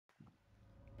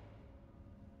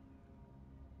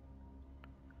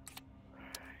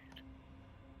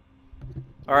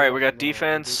Alright, we got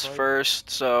defense first,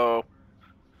 so...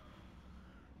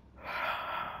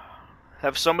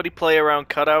 Have somebody play around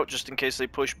cutout just in case they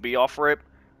push B off rip.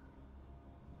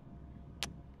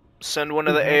 Send one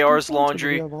of the ARs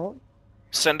laundry.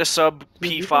 Send a sub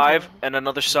P5 and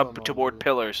another sub toward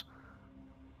pillars.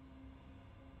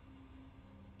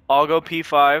 I'll go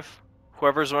P5.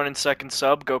 Whoever's running second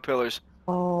sub, go pillars.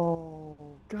 Oh,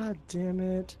 god damn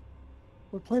it.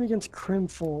 We're playing against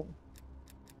Crimful.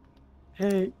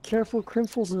 Hey, careful,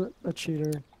 Crimful's a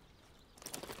cheater.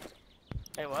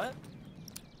 Hey, what?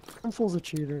 Crimful's a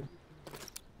cheater.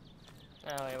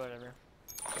 Oh, yeah, whatever.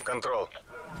 Control.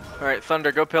 Alright,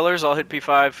 Thunder, go pillars, I'll hit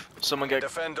P5. Someone get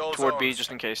Defend all toward zones. B just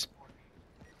in case.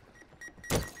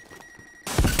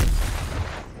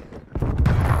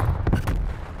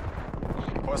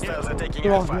 Hostiles are taking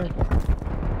They're all Alpha. here.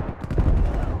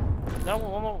 No,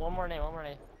 one more name, one more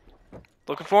name.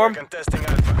 Looking for him? Contesting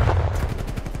Alpha.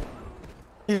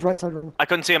 He's right side room. I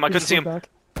couldn't see him, I couldn't see him. Back.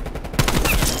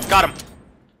 Got him!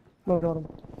 No, got him.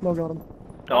 No, got him.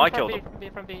 No, I killed him.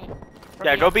 From B.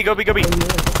 Yeah, go B, go B, go B! Oh, yeah.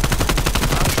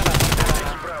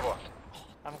 Bravo.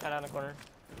 I'm cut out in the corner.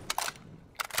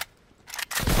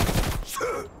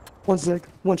 One zig,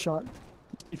 one shot.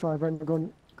 E5 right now,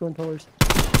 going pillars.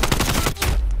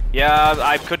 Yeah,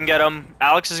 I couldn't get him.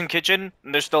 Alex is in kitchen,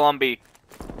 and they're still on B.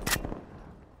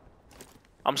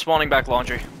 I'm spawning back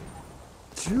laundry.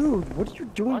 Dude, what are you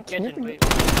doing One kitchen, camping? please.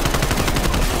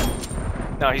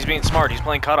 No, he's being smart, he's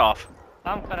playing cutoff.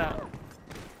 I'm cut out.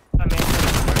 I mean,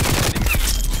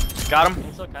 Got him?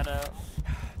 I'm still cut out.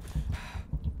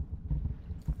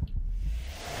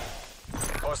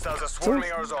 Hostiles are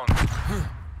swarming our zone.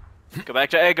 Go back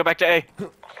to A, go back to A. We're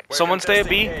Someone stay at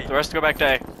B, contesting A. the rest go back to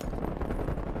A.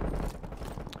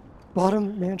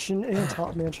 Bottom mansion and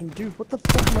top mansion. Dude, what the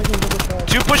fuck am I gonna do with that?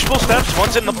 2 pushable steps,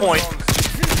 one's in the point.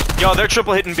 Yo, they're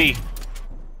triple hitting B.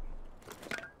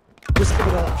 Just give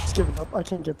it up. Just give it up. I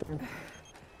can't get there.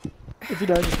 If you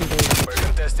die, just leave it. We're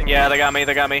contesting Yeah, A. they got me,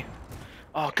 they got me.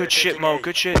 Oh, good shit, Mo,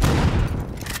 good shit.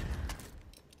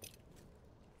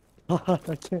 I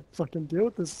can't fucking deal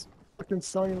with this fucking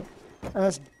cellular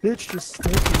ass bitch just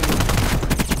snaking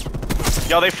me.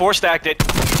 Yo, they 4-stacked it.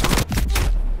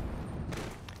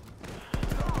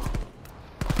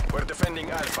 We're defending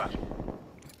Alpha.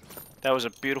 That was a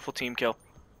beautiful team kill.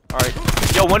 Alright.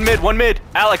 Yo, one mid.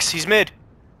 Alex, he's mid.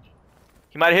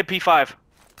 He might have hit P5.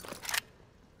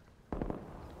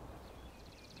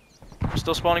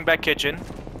 Still spawning back kitchen.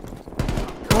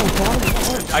 Oh,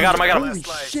 bottom. I got him, I got him. Holy Last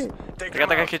lives. shit. Take I got them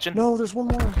that guy out. kitchen. No, there's one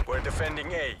more. We're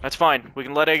defending A. That's fine. We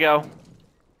can let A go.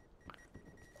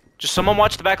 Just someone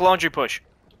watch the back laundry push.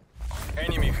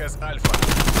 Enemy has Alpha.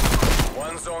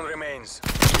 One zone remains.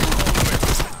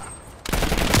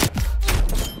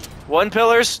 One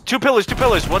pillars, two pillars.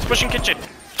 One's pushing kitchen.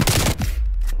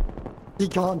 He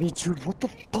got me, dude. What the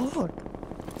fuck?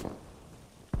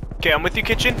 Okay, I'm with you,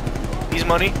 kitchen. He's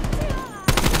money.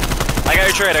 I got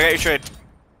your trade.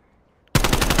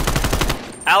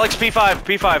 Alex, P5.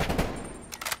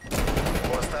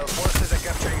 Hostile forces are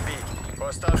capturing B.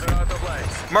 Hostiles are out of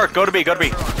lives. Merc, go to B.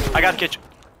 I got kitchen.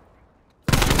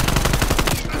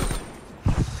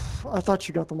 I thought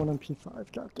you got the one on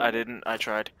P5. God damn. I didn't, I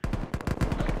tried.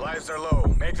 Lives are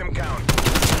low. Make them count.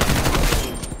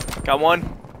 Got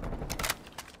one.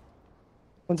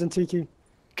 One's in Tiki.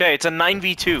 Okay, it's a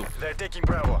 9v2. They're taking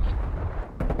Bravo.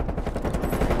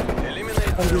 Eliminate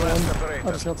the last 1v1. I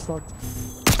operator. just got stuck.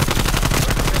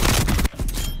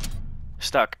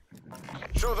 Stuck.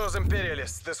 Show those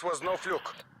imperialists this was no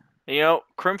fluke. You know,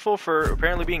 Crimful, for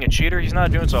apparently being a cheater, he's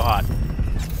not doing so hot.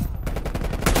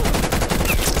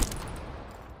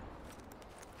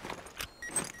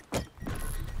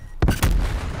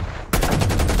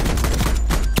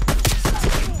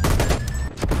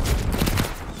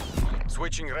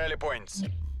 Switching rally points.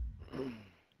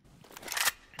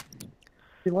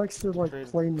 He likes to like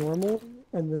play normal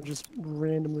and then just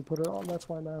randomly put it on. That's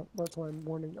why I'm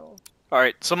warning y'all.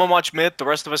 Alright, someone watch mid, the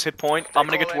rest of us hit point. I'm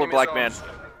gonna get all toward enemy Black Man. zones.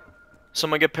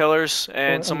 Someone get pillars, and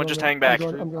Alright, someone I'm just going hang back.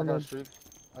 I'm going I got on. streak.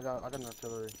 I got an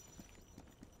artillery.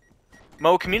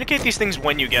 Mo, communicate these things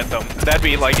when you get them. That'd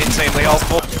be, like, insanely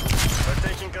helpful. We're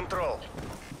taking control.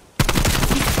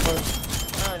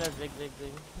 Oh, no, zig.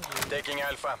 Taking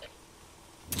Alpha.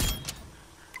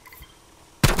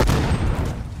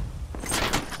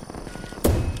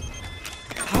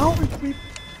 How did we?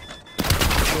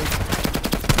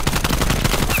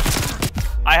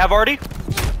 I have already.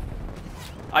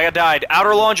 I got died.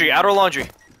 Outer laundry.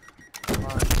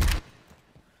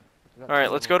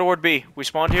 Alright, let's go toward B. We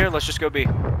spawned here, let's just go B.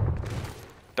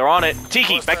 They're on it.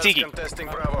 Tiki, back Hostiles Tiki. contesting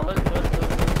Bravo.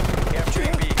 Close.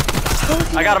 Capturing B.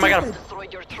 I got him.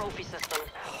 upgrade your trophy system.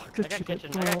 I Good got shit.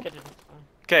 kitchen. I Well, got kitchen.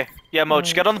 Okay. Yeah, Mo,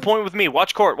 just get on the point with me.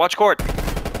 Watch court. Watch court.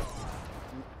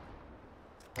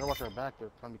 Gotta watch our back. They're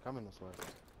gonna be coming this way.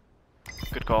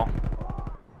 Good call.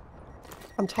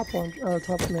 I'm top one.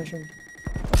 Top mansion.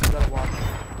 You gotta watch. You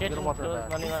Kitchen, gotta watch our close, back.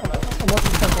 money, I'm money.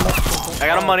 watching front. I'm watching front. I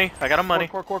got him money. I got him money.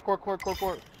 Court.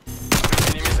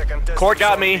 Enemies are contesting Court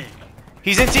got zone me. B.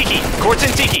 He's in Tiki. Court's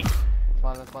in Tiki.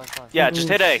 That's fine. Yeah, just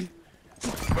hit A.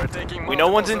 We're taking We know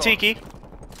one's in multiple zones. Tiki.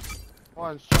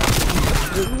 One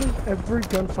shot. Literally every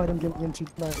gunfight I'm getting into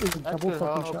tonight is a That's double good.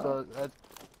 fucking shot.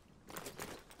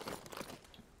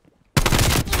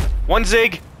 One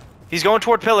Zig. He's going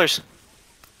toward pillars.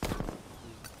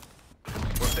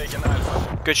 We're taking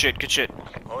Alpha. Good shit. Good shit.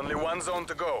 Only one zone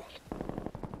to go.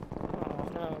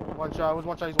 Oh, no. One shot. It was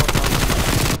one shot. He's one shot.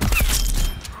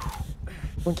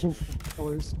 One king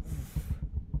pillars.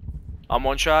 I'm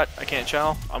one shot. I can't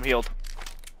chow. I'm healed.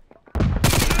 CT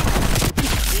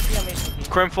on me, CT.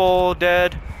 Crimful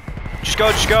dead. Just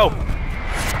go. Just go.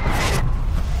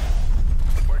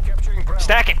 We're capturing Bravo.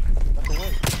 Stack it. That's a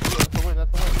win. That's a win.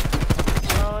 That's a win.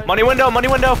 Oh, Money window. Money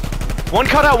window. One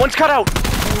cutout. One's cutout.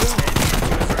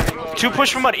 Two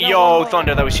push for money. Yo,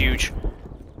 Thunder. That was huge.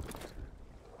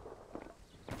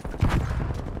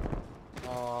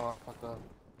 Oh, fuck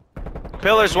up.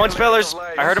 Pillars. One's pillars.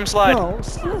 I heard him slide. No,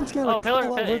 someone's gotta Oh, pillar,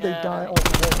 call out pillar, where they yeah. die off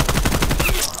the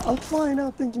wall. I'm flying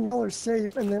out thinking y'all are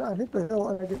safe, and then I hit the hill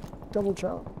and I get double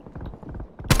chopped.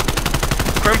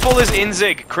 Crimful is in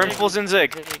Zig. Crimful's in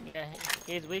Zig. Yeah,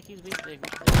 he's weak, Zig.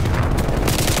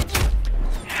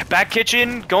 Back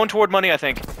kitchen. Going toward money, I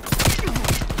think.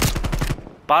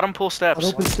 Bottom pool I'd steps.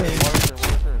 open stairs. Water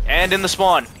stairs. And in the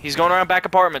spawn. He's going around back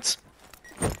apartments.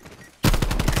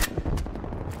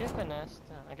 He's finessed.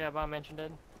 I got a bomb mentioned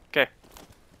dead. Okay.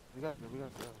 We got it.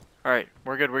 Alright.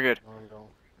 We're good. We're good. No, we don't.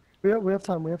 We have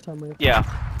time. Yeah.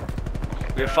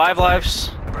 We have 5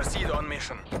 lives. Proceed on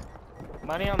mission.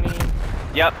 Money on me.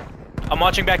 Yep. I'm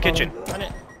watching back kitchen. Money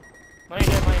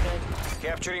dead.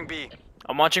 Capturing B.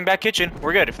 I'm watching back kitchen.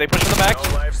 We're good. If they push from the back. No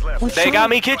lives left. They got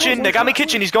me kitchen. They got me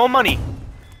kitchen. He's going money.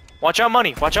 Watch out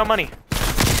money. Watch out money.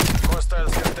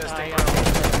 Hostiles Ah, contesting yeah.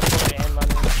 Bravo. And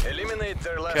money. Eliminate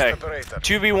their last Okay. operator.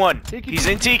 2v1. He's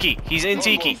in Tiki. He's in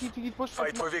Tiki.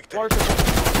 Fight for victory. Water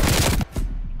stairs.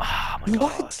 Oh my god.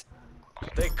 What?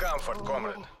 Take comfort,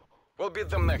 comrade. We'll beat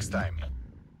them next time.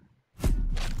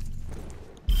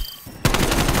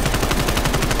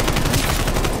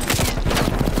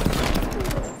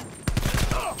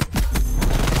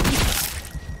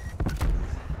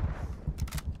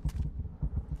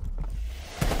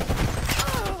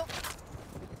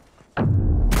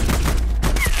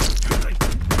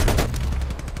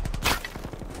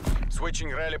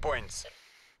 Switching rally points.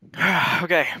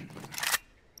 Okay.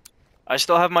 I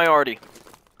still have my arty.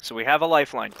 So we have a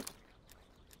lifeline.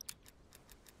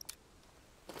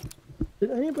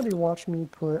 Did anybody watch me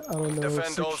put, I don't know, Defend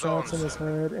 6 all shots in zones. his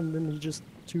head and then he just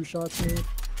 2 shots me?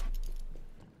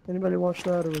 Anybody watch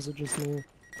that, or was it just me?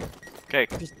 Okay.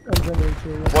 Just, I'm genuinely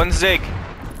curious. One Zig.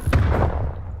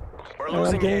 We're And I'm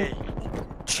losing A. getting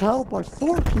shelled by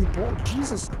 4 people.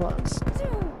 Jesus Christ.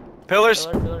 Pillars.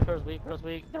 Pillar, Pillar's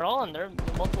weak. They're all in there.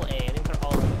 Multiple A. I think they're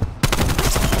all in there.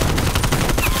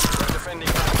 We're defending.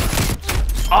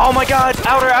 Oh my god.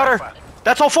 Outer.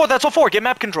 That's all 4. That's all 4. Get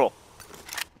map control.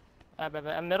 I'm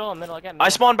middle. I got middle. I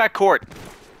spawned back court.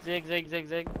 Zig.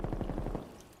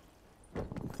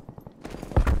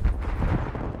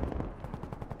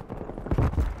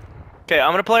 Okay,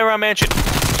 I'm gonna play around mansion.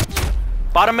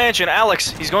 Bottom mansion, Alex.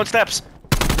 He's going steps.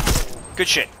 Good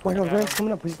shit. Oh my god, Ram's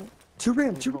coming up. Please. 2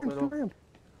 ram.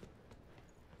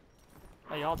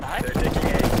 Oh, y'all died? They're taking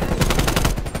A.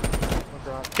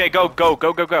 Okay,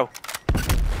 go.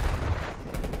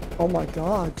 Oh my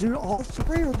god, dude, all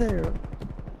 3 are there.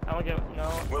 I won't get no.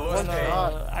 We lost no,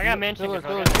 A. I got mentioned.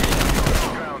 Pillar.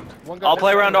 Ground. One guy I'll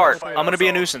play around art. Fight I'm gonna be a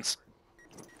zone. nuisance.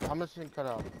 I'm just gonna cut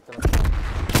out.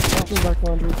 Watching back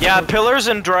laundry. Yeah, pillars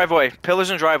and driveway.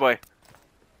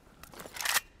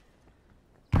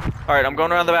 Alright, I'm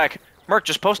going around the back. Merc,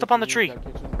 just post up on the tree.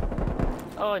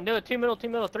 Oh, no, 2 middle, 3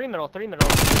 middle. 2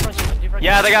 front kitchen.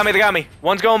 Yeah, they got me.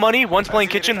 One's going money, one's playing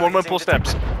kitchen, one went pull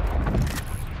steps. Net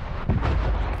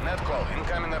call.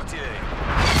 Incoming artillery.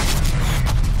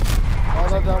 Oh,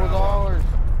 that was ours.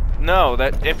 No,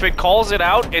 that if it calls it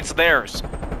out, it's theirs.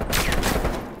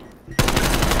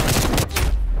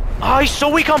 Oh, he's so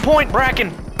weak on point, Bracken.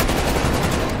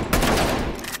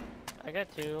 I got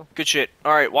 2. Good shit.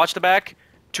 Alright, watch the back.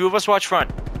 2 of us watch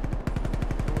front.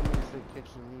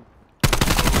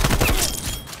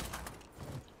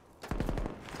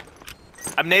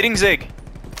 I'm nading Zig.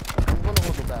 I'm gonna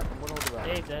hold it back.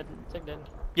 Yeah, he's dead. Zig dead.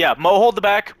 Yeah, Mo hold the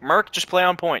back. Merc, just play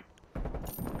on point.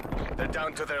 They're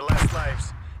down to their last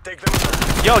lives. Take them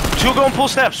out. Yo, two going pull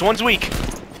steps. One's weak.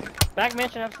 Back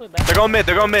mansion, absolute back. They're going mid.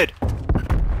 They're going mid.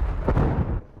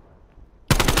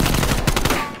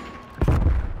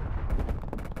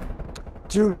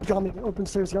 Dude, got me. Open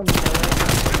stairs, got me.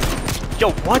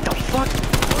 Yo, what the fuck?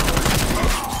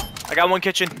 I got one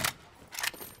kitchen.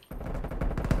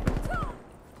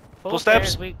 Pull stairs,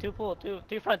 steps. Weak. Two pull. Two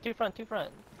front. Two front. Two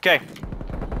front. Okay.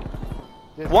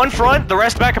 One front, the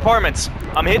rest back apartments.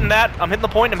 I'm hitting that. I'm hitting the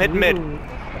point. I'm hitting mid. Ooh.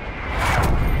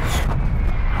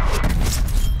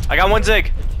 I got one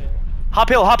zig. Good shit. Hop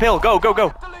hill. Hop hill. Go. Go. Go.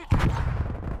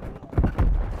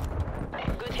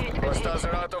 Hostiles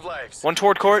are out of lives. One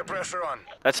toward Keep court. the pressure on.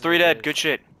 That's 3 dead. Good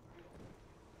shit.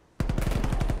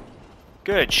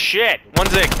 Good shit. One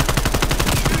zig.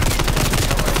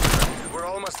 We're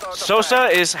almost out of Sosa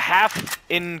time. is half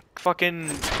in fucking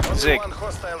Only zig. one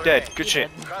hostile Dead. remains. Good shit.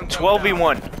 Hunt them down.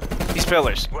 12v1. These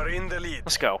pillars. We're in the lead.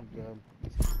 Let's go. Good.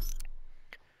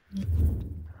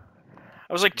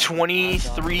 I was like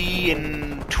 23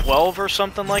 and 12 or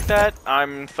something like that.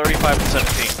 I'm 35 and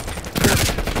 17.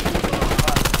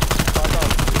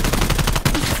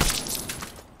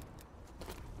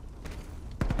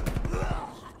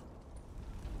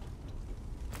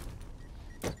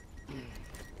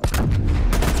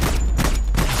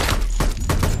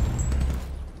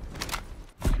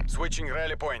 Switching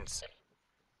rally points.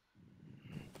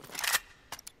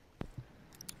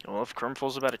 Well, if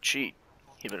Crimful's about to cheat,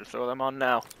 you better throw them on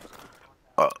now.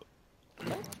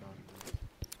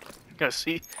 Gotta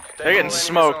see. They're getting Enemy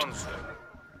smoked. zones.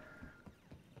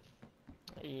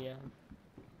 Yeah.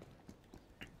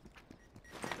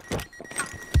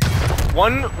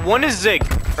 One is zig.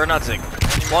 Or not zig.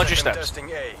 Enemy Laundry second steps. testing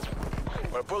A.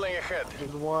 We're pulling ahead.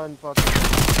 There's one fucking.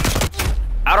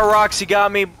 Out of rocks, he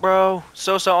got me, bro.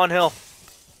 Sosa on hill.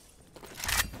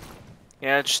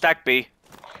 Yeah, just stack B.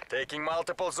 Taking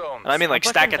multiple zones. I mean, like, I'm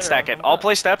stack pushing it, stack through. it. I'll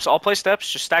play steps,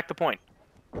 just stack the point.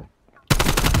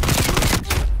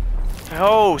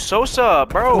 Oh, Sosa,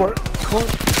 bro. Court.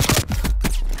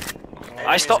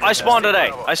 I spawned at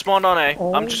A. I spawned on A.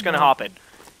 Oh I'm just gonna my- hop it.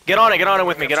 Get on it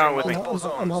with me, get on it with me.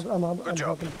 I'm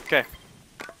helping. Okay.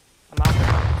 I'm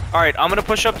out. Alright, I'm gonna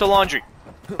push up to laundry.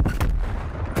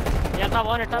 Yeah, top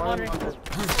 100, top 100.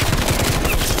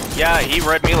 Yeah, he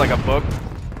read me like a book.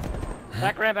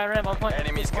 Back ramp, on point.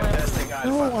 Enemies Point. contesting No,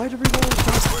 Alpha. why did we go?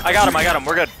 I got him,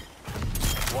 we're good.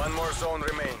 One more zone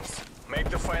remains. Make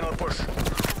the final push.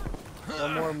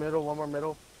 One more middle, one more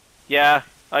middle. Yeah,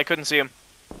 I couldn't see him.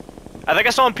 I think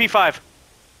I saw him P5.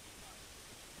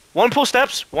 One pull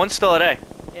steps, one still at A.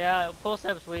 Yeah, pull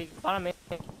steps weak. Bottom main.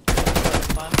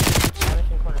 Bottom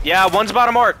corner. Yeah, one's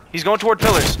bottom art. He's going toward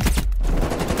pillars.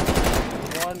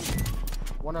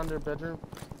 One under bedroom.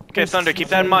 Okay, Thunder, keep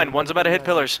that in mind. One's about to hit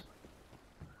pillars.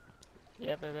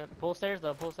 Yep. Pull stairs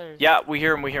though, pull stairs. Yeah, we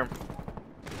hear him.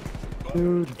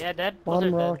 Dude, Yeah, dead. Pull bottom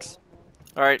stairs dead. rocks.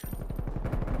 Alright.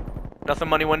 Nothing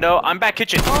money window. I'm back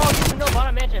kitchen. Oh, no,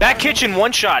 bottom mansion. Back bottom kitchen,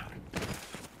 one shot. mansion.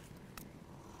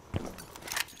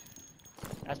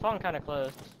 I spawned kind of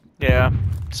close. Yeah,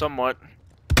 somewhat.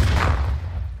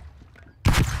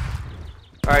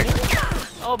 Alright.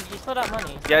 Oh, you still got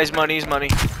money. Yeah, he's money.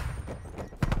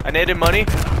 I needed money.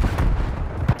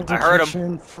 I heard him.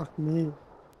 Kitchen, fuck me.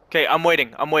 Okay, I'm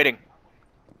waiting.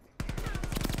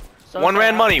 So One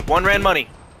ran out. money. Pull stairs,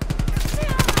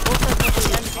 pull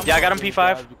stairs. Yeah, I got him These P5.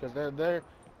 guys, because they're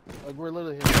like we're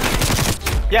literally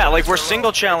here. Yeah, like we're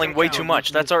single channeling way too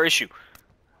much. That's our issue.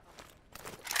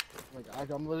 Like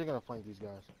I'm literally gonna flank these guys.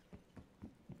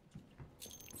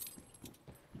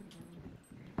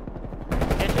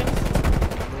 Kitchen?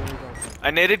 I'm literally gonna flank.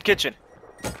 I naded kitchen.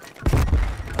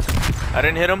 I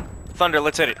didn't hit him. Thunder,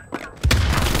 let's hit it.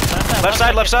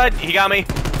 Left side. He got me.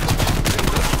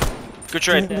 Good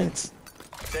trade. Damn it.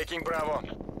 Taking Bravo.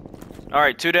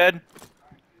 Alright, 2 dead.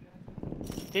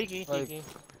 Tiki.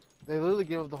 They literally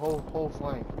give the whole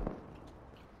flank.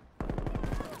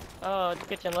 Oh,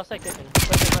 kitchen, left side kitchen.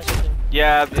 Left side kitchen.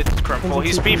 Yeah, it's Crimful.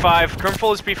 He's P5.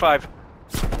 Crimful is P5.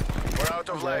 We're out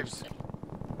of lives.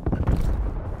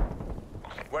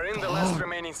 We're in the last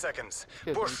remaining seconds.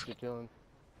 Kids Push. used to killing.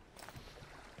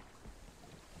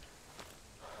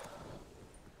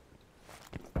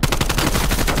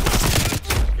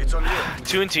 It's on you.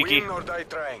 2 and Tiki. Win or die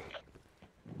trying.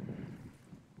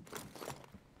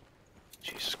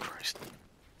 Jesus Christ.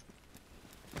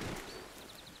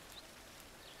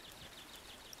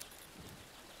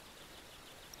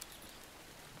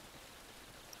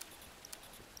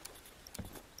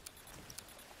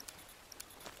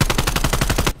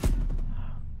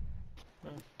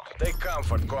 Take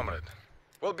comfort, comrade.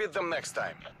 We'll beat them next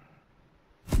time.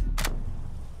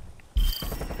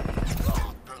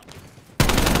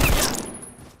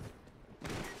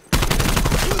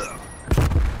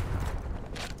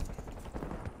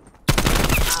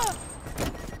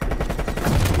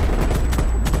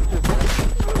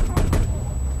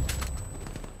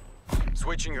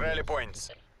 Switching rally points.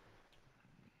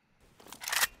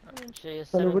 Jeez,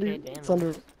 Thunder, what 7k are you, damage.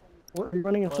 Thunder? What, are you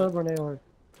running a What? sub or an AR?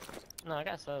 No, I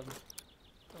got sub.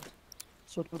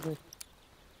 So it would be.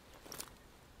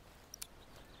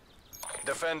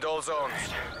 Defend all zones.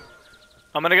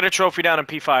 I'm gonna get a trophy down in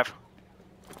P5.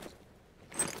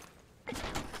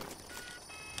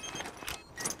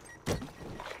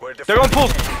 We're They're going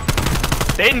defending.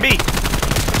 pool. They hidden B.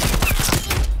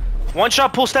 One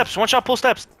shot pull steps. One shot pull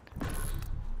steps.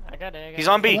 I got it. He's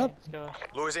on B. Let's go.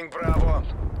 Losing Bravo.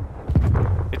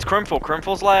 It's Crimful.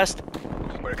 Crimful's last.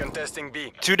 We're contesting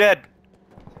B. 2 dead.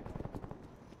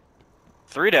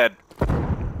 3 dead.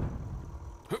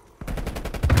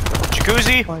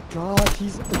 Jacuzzi. My God,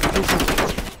 he's.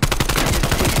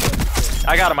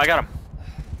 I got him. I got him.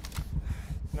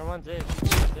 No one's in.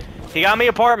 He got me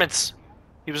apartments.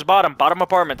 He was bottom. Bottom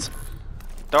apartments.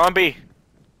 They're on B.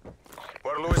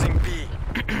 We're losing B.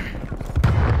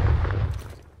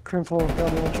 Crimful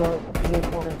got me one shot. He's in the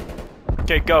corner.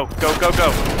 Okay, go. Go, go,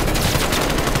 go.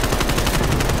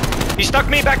 He stuck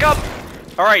me back up.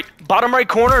 All right. Bottom right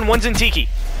corner and one's in Tiki.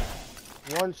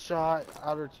 One shot,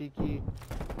 outer Tiki.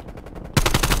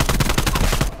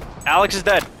 Alex is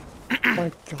dead.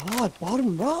 My God,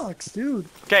 bottom rocks, dude.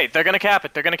 Okay, they're gonna cap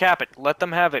it. They're gonna cap it. Let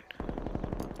them have it.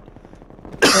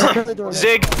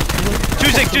 Zig. 2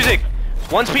 Zig. 2 Zig.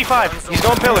 One's P5. He's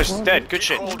going pillars. Dead. Good Keep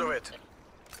shit. hold of it.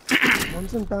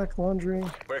 One's in back laundry.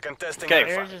 We're contesting Okay.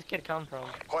 Where Alpha. does this kid come from?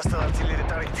 Hostile artillery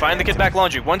target. Find the kid back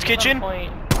laundry. One's He's on kitchen.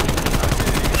 point.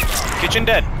 Kitchen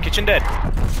dead. Kitchen dead.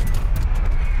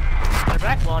 They're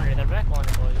back laundry. They're back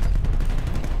laundry, boys.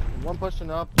 One pushing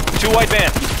up. 2 white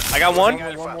van. I got one.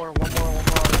 One more, one more, one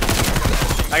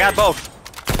more. I got both.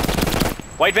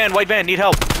 White van. White van. Need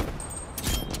help.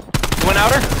 You went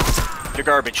outer? You're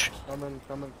garbage. Coming.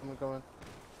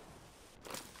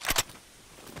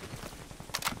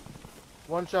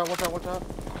 One shot.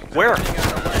 Where?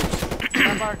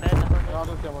 That bar dead. That bar dead. I'll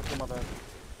just get one, my bad.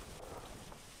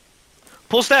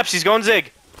 Pull steps. He's going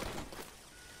Zig.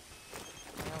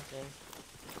 Okay.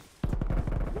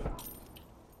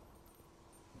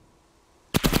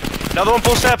 Another one.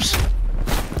 Pull steps.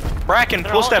 Bracken.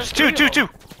 They're Pull all- steps. there's 2. three 2. of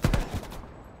 2.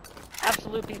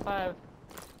 Absolute P5.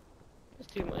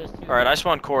 There's two. All right. I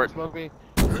spawned court. Smoke me,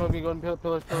 going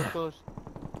pillars.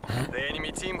 The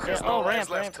enemy team Yeah, has no oh, lives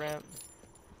ramp, left. ramp.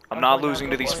 I'm not losing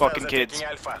to these Hostiles fucking are kids. taking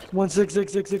Alpha. One Zig. Zig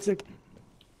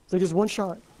is one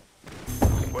shot.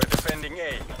 We're defending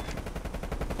A.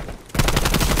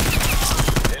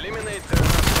 Eliminate the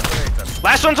operator.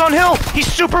 Last one's on hill. He's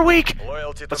super weak.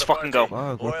 Loyalty to Let's the fucking party. go.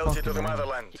 Fuck, we're Loyalty to the fucking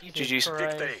motherland. GG's.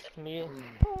 Christ, Victory. me.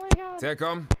 Oh my god.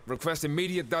 TACOM, request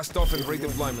immediate dust off and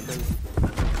redeployment.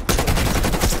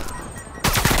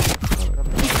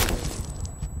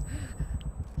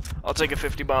 I'll take a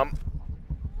 50 bomb.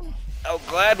 I'll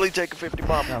gladly take a 50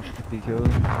 bomb. Now 50 kills.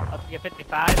 I'll get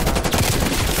 55.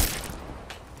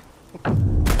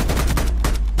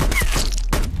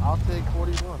 I'll take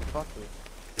 41. Fuck it.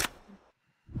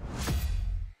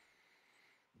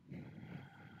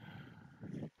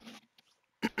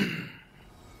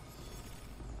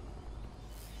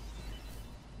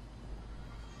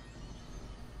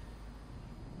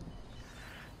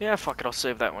 Yeah, fuck it. I'll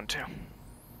save that one too.